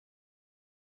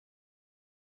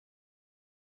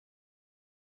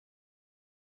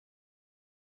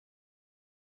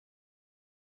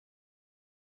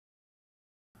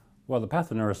Well, the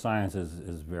path of neuroscience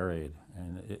is varied,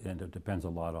 and it depends a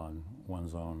lot on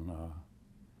one's own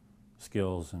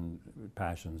skills and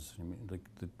passions. I mean,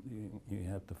 you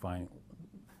have to find,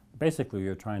 basically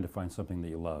you're trying to find something that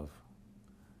you love,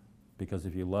 because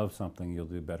if you love something, you'll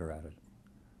do better at it.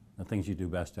 The things you do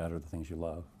best at are the things you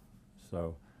love.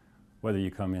 So whether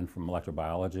you come in from molecular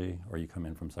biology or you come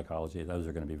in from psychology, those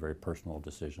are going to be very personal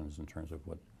decisions in terms of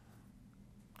what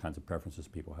kinds of preferences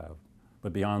people have.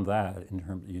 But beyond that,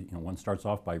 one starts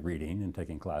off by reading and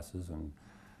taking classes,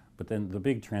 but then the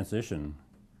big transition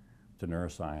to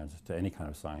neuroscience, to any kind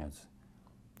of science,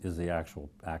 is the actual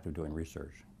act of doing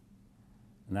research.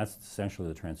 And that's essentially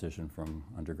the transition from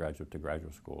undergraduate to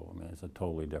graduate school. I mean, it's a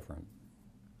totally different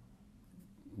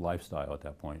lifestyle at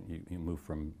that point. You move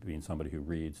from being somebody who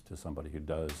reads to somebody who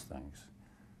does things.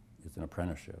 It's an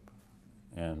apprenticeship.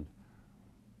 And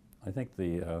I think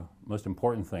the most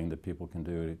important thing that people can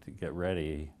do to get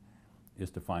ready is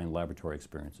to find laboratory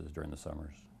experiences during the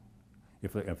summers.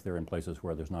 If they're in places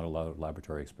where there's not a lot of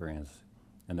laboratory experience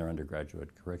in their undergraduate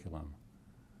curriculum,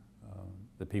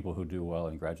 the people who do well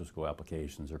in graduate school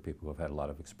applications are people who have had a lot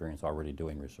of experience already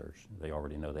doing research. They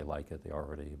already know they like it. They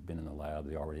already have been in the lab.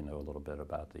 They already know a little bit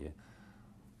about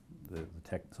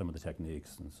some of the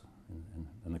techniques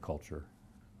and the culture.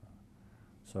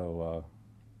 So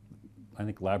I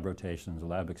think lab rotations,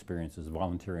 lab experiences,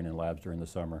 volunteering in labs during the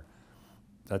summer,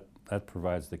 that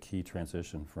provides the key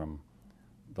transition from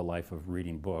the life of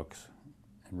reading books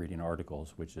and reading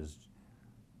articles, which is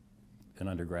an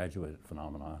undergraduate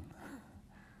phenomenon,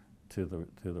 to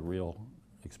the real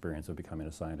experience of becoming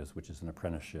a scientist, which is an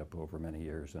apprenticeship over many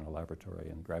years in a laboratory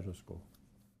in graduate school.